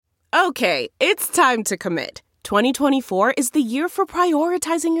Okay, it's time to commit. 2024 is the year for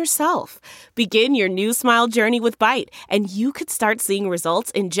prioritizing yourself. Begin your new smile journey with Byte, and you could start seeing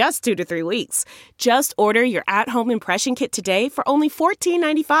results in just 2 to 3 weeks. Just order your at-home impression kit today for only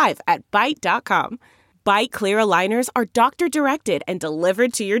 $14.95 at Byte.com. Byte Clear aligners are doctor-directed and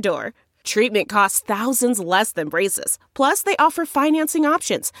delivered to your door. Treatment costs thousands less than braces. Plus, they offer financing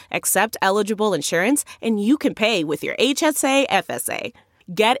options, accept eligible insurance, and you can pay with your HSA, FSA.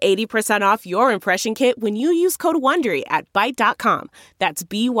 Get 80% off your impression kit when you use code WONDERY at Byte.com. That's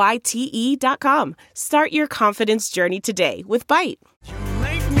BYTE.com. Start your confidence journey today with Byte. You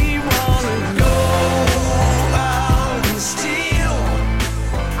make me wanna go out and steal.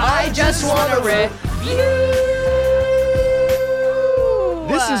 I just want to review.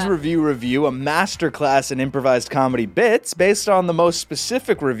 This is Revue, a masterclass in improvised comedy bits based on the most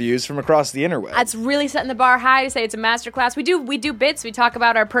specific reviews from across the interweb. That's really setting the bar high to say it's a masterclass. We do bits. We talk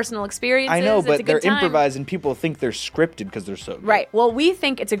about our personal experiences. I know, It's a but good they're time. improvised and people think they're scripted because they're so good. Right. Well, we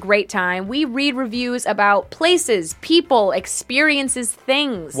think it's a great time. We read reviews about places, people, experiences,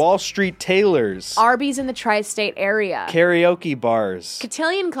 things. Wall Street tailors. Arby's in the tri-state area. Karaoke bars.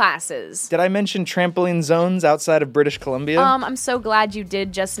 Cotillion classes. Did I mention trampoline zones outside of British Columbia? I'm so glad you did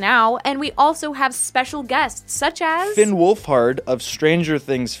just now. And we also have special guests, such as Finn Wolfhard of Stranger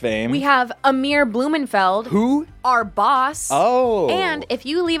Things fame. we have Amir Blumenfeld, Who? our boss. Oh. And if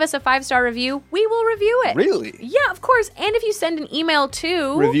you leave us a 5-star review, we will review it. Really? Yeah, of course. And if you send an email to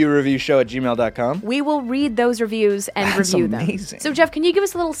reviewshow@gmail.com. we will read those reviews and That's review amazing. them. So, Jeff, can you give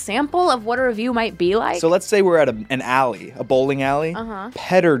us a little sample of what a review might be like? So let's say we're at an alley, a bowling alley.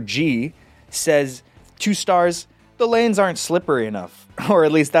 Petter G says, 2 stars, the lanes aren't slippery enough. Or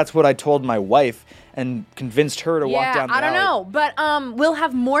at least that's what I told my wife and convinced her to walk down the alley. I don't know, but we'll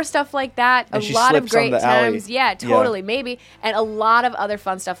have more stuff like that. And a she lot of slips on great the alley. times. Yeah, totally, maybe. And a lot of other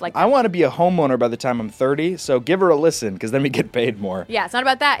fun stuff like that. I want to be a homeowner by the time I'm 30, so give her a listen, because then we get paid more. Yeah, it's not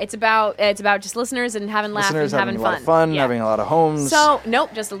about that. It's about just listeners and having laughs Listeners and having having a lot of fun, Yeah. having a lot of homes. So,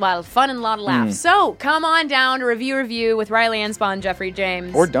 nope, just a lot of fun and a lot of laughs. So, come on down to Revue with Reilly, Anspaugh, and Geoffrey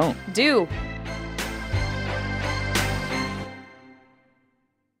James. Or don't. Do.